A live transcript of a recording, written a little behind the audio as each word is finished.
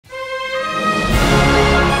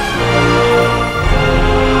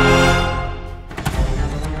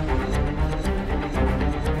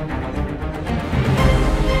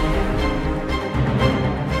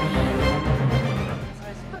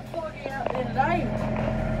today.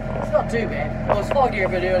 It's not too bad. It was foggy a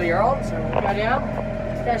bit earlier on, so we'll go down,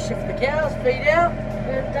 go shift the cows, feed out,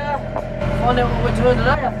 and find out what we're doing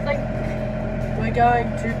today. I think we're going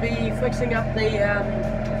to be fixing up the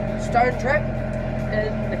stone trap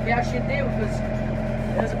in the cow shed there because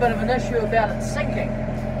there's a bit of an issue about it sinking.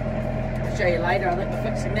 I'll show you later. I think we're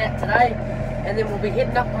fixing that today, and then we'll be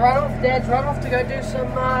heading up the runoff, Dad's runoff, to go do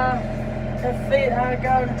some go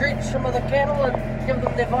and drench some of the cattle and give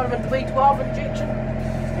them their vitamin B12 injection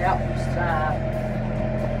to help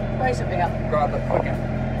them, basically help them grow a bit quicker.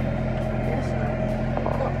 Yeah, so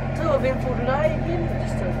not too eventful today again,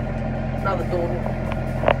 just another dawn.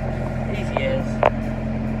 Easy as.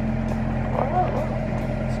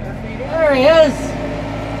 There he is!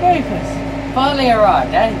 Goofus! Finally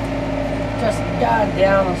arrived, eh? Just going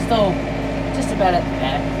down, I'm still just about at the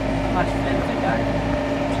back. Much further to go.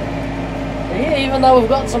 But yeah, even though we've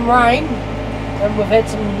got some rain and we've had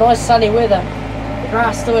some nice sunny weather, the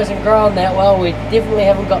grass still isn't growing that well. We definitely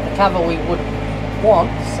haven't got the cover we would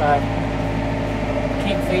want, so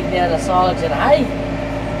keep feeding down the silage and hay.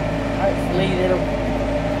 Hopefully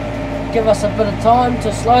that'll give us a bit of time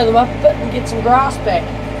to slow them up a bit and get some grass back.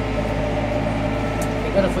 It'd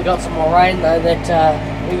be good if we got some more rain though. That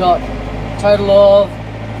we got a total of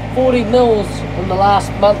 40 mils in the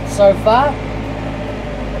last month so far.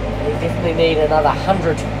 We definitely need another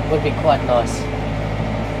 100, would be quite nice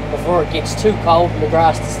before it gets too cold and the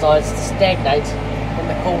grass decides to stagnate in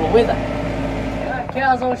the cooler weather.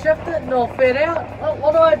 Cows all shifted and all fed out. Well,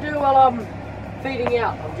 what do I do while I'm feeding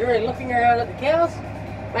out? I'm generally looking around at the cows,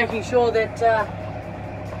 making sure that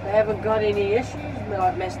they haven't got any issues,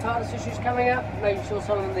 like mastitis issues coming up, making sure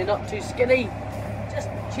some of them they're not too skinny, just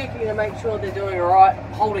checking to make sure they're doing alright,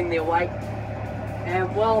 holding their weight.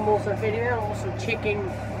 And while I'm also feeding out, I'm also checking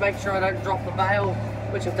to make sure I don't drop the bale,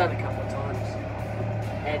 which I've done a couple of times.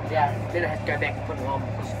 And then I have to go back and put them on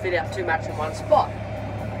because I fed out too much in one spot.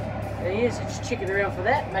 And yes, so just checking around for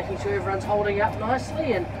that, making sure everyone's holding up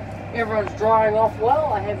nicely and everyone's drying off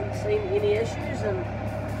well. I haven't seen any issues, and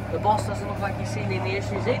the boss doesn't look like he's seen any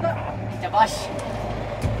issues either. The boss.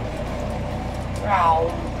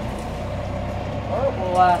 Alright,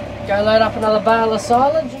 we'll go load up another bale of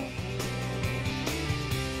silage.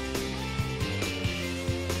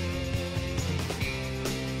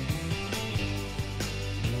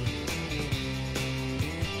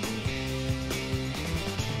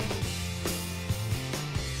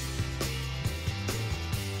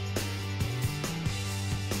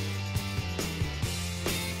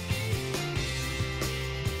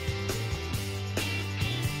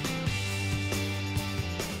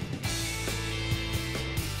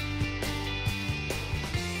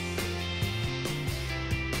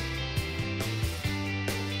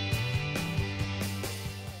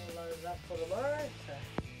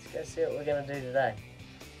 Let's see what we're going to do today.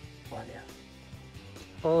 Find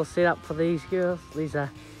out. All set up for these girls. These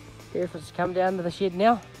are herefords to come down to the shed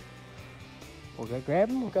now. We'll go grab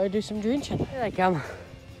them, we'll go do some drenching. Here they come.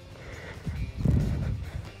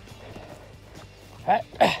 Right.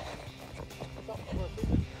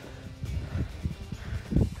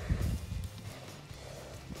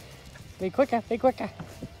 Be quicker, be quicker.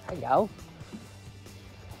 There you go.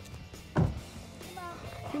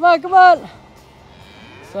 Come on, come on.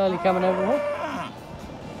 Slowly coming over here.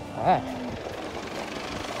 Alright.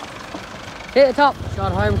 Hit the top.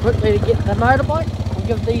 Shot home quickly to get the motorbike. We'll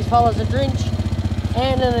give these fellas a drench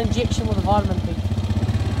and an injection with a vitamin B.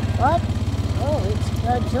 Right? Oh, let's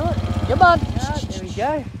go to it. Come on. Right, there we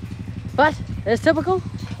go. But, as typical,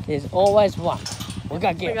 there's always one. We'll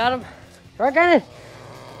go get him. We got him. Right, Granddad?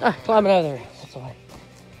 Oh, climbing over there. That's the way.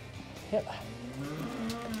 Yep.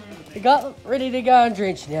 We got them ready to go and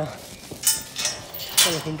drench now.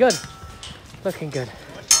 They're looking good. Looking good.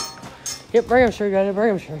 Yep, bring them, sure, Granddad.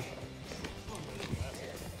 Bring them, sure.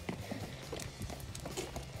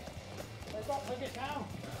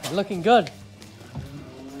 Looking good.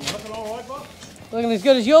 Looking all right, Bob? Looking as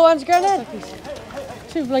good as your ones, Granddad?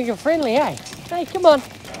 Too blinking friendly, eh? Hey, come on.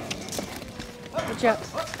 Watch out.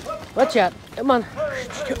 Watch out. Come on.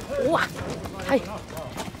 Hey.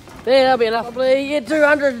 There, that'll be enough. Probably yeah,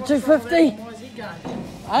 200 to 250.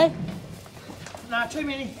 Hey? No, too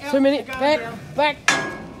many. Too many. Back. Back.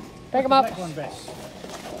 Back them up. One back.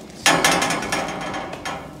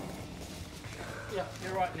 Yeah,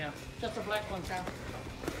 you're right now. Just a black one, Carl.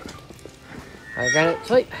 Alright, Granddad,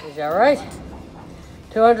 sweet. Is that right?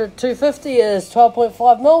 200 to 250 is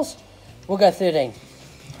 12.5 mils. We'll go 13.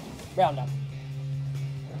 Round up.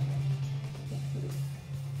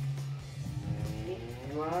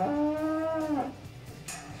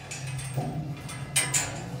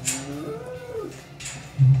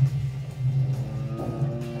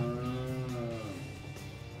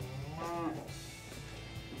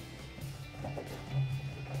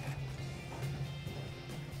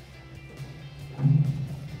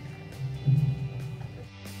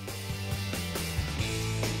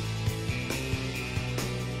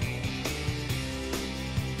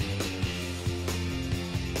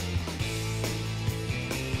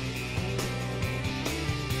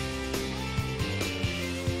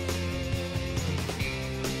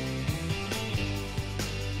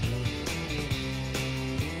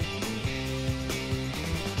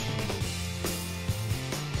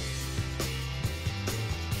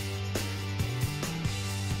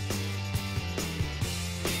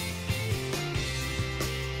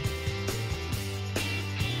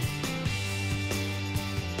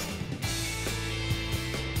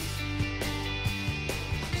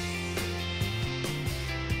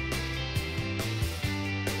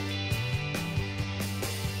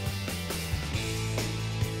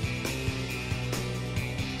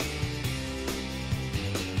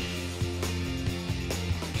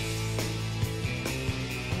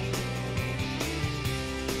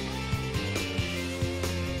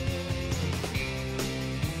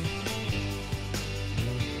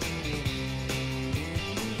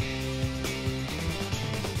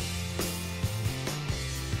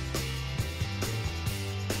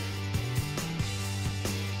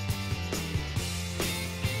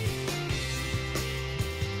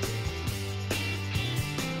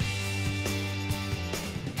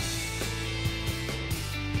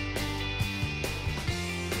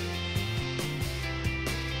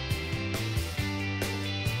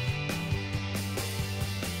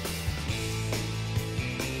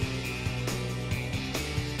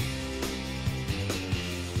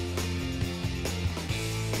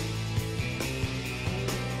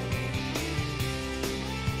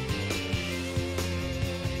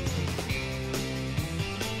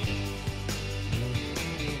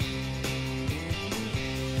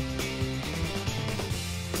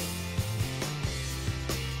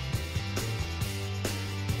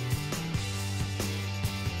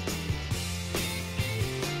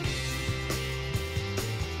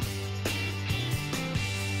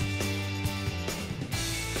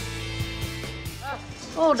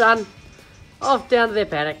 All done. Off down to their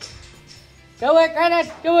paddock. Go work,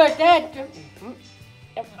 Grandad. Go work, Dad.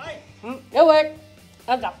 Hey, Go work.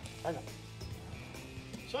 Hands up. Hands up.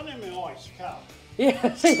 sun in my eyes, calf.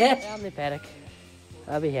 Yeah, see that? Down their paddock.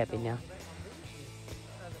 I'll be happy now.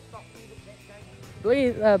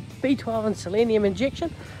 B12 and selenium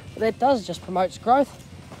injection. What that does just promotes growth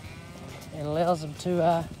and allows them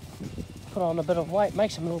to put on a bit of weight,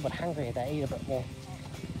 makes them a little bit hungrier, they eat a bit more.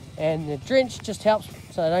 And the drench just helps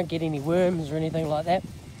so they don't get any worms or anything like that,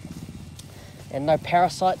 and no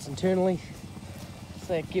parasites internally,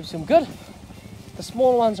 so that keeps them good. The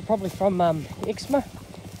smaller ones are probably from eczema.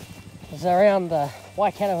 It's around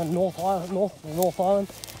Waikato and North Island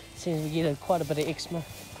seems to get quite a bit of eczema.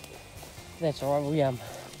 That's alright, we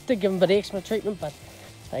did give them a bit of eczema treatment, but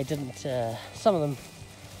they didn't, some of them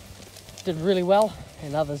did really well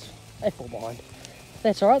and others they fall behind.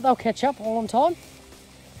 That's alright, they'll catch up all on time.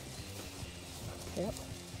 Yep.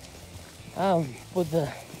 With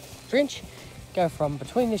the drench, go from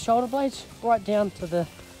between the shoulder blades right down to their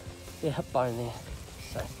hip bone there.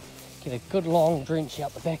 So get a good long drench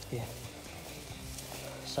out the back there.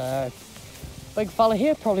 So big fella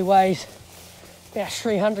here probably weighs about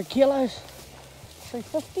 300 kilos,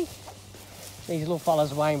 350. These little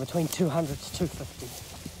fellas weighing between 200 to 250.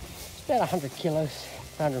 It's about 100 kilos,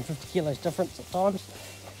 150 kilos difference at times.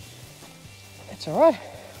 That's alright.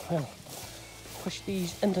 We'll push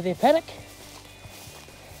these into their paddock,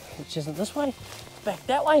 which isn't this way, back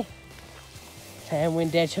that way. And when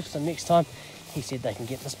Dad ships them next time, he said they can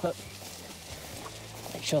get this bit.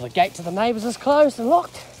 Make sure the gate to the neighbours is closed and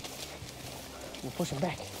locked. We'll push them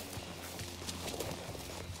back.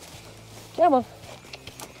 Come on.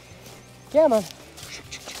 Come on.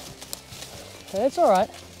 That's alright.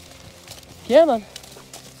 Come on.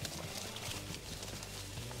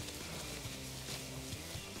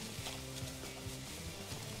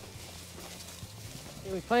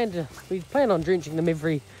 Yeah, we plan on drenching them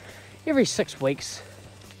every 6 weeks.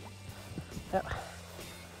 Yep.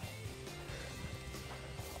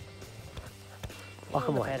 Lock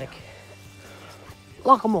them away.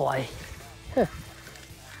 Lock them away. Huh.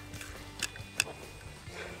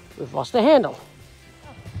 We've lost the handle.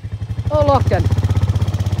 Oh, locked in.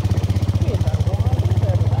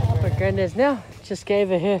 Up at Grandad's now. Just gave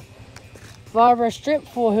her vibro strip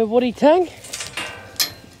for her woody tongue.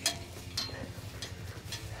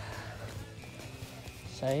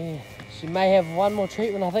 So yeah, she may have one more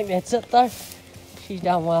treatment. I think that's it though. She's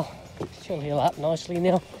done well. She'll heal up nicely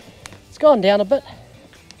now. It's gone down a bit.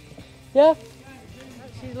 Yeah,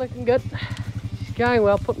 she's looking good. She's going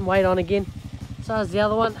well, putting weight on again. So is the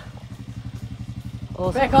other one.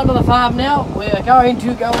 Awesome. Back onto the farm now. We're going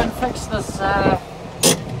to go and fix this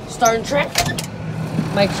stone trap.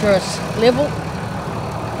 Make sure it's level.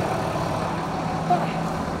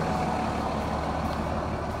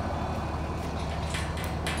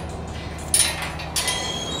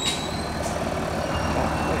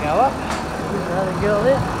 We go up. There's another girl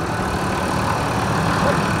there.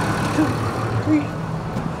 1, 2, 3.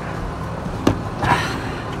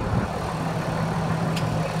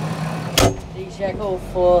 D-shackle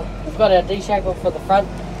for, we've got our D-shackle for the front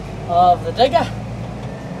of the digger.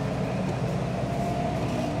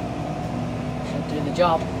 Should do the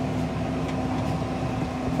job.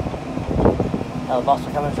 Now the boss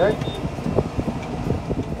are coming through.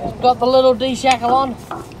 We've got the little D-shackle on.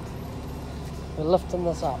 We're lifting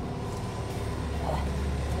this up.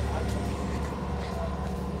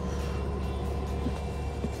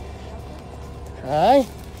 Okay.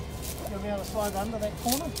 You'll be able to slide under that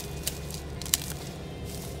corner.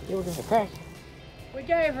 We'll give it a crack. We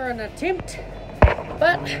gave her an attempt,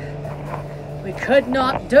 but we could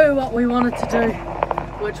not do what we wanted to do,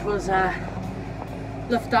 which was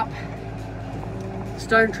lift up the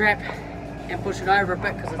stone trap and push it over a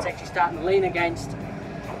bit because it's actually starting to lean against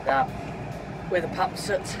where the pup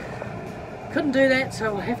sits. Couldn't do that,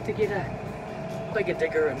 so we'll have to get a bigger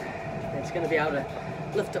digger in. It's going to be able to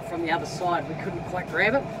lift it from the other side. We couldn't quite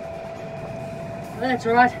grab it. But that's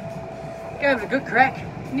alright. Gave it a good crack.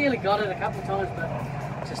 Nearly got it a couple of times, but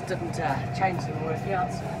just didn't change the work out.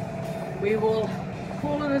 So we will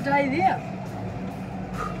call it a day there.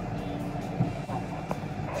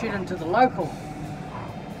 Shoot into the local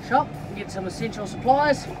shop and get some essential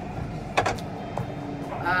supplies.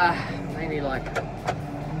 Mainly like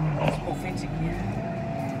small fencing gear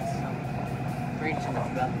and some drenching and a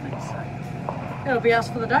few other things. So that'll be us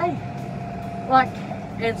for the day. Like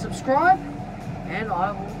and subscribe, and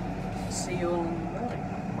I will see you all in the morning.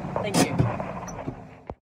 Thank you.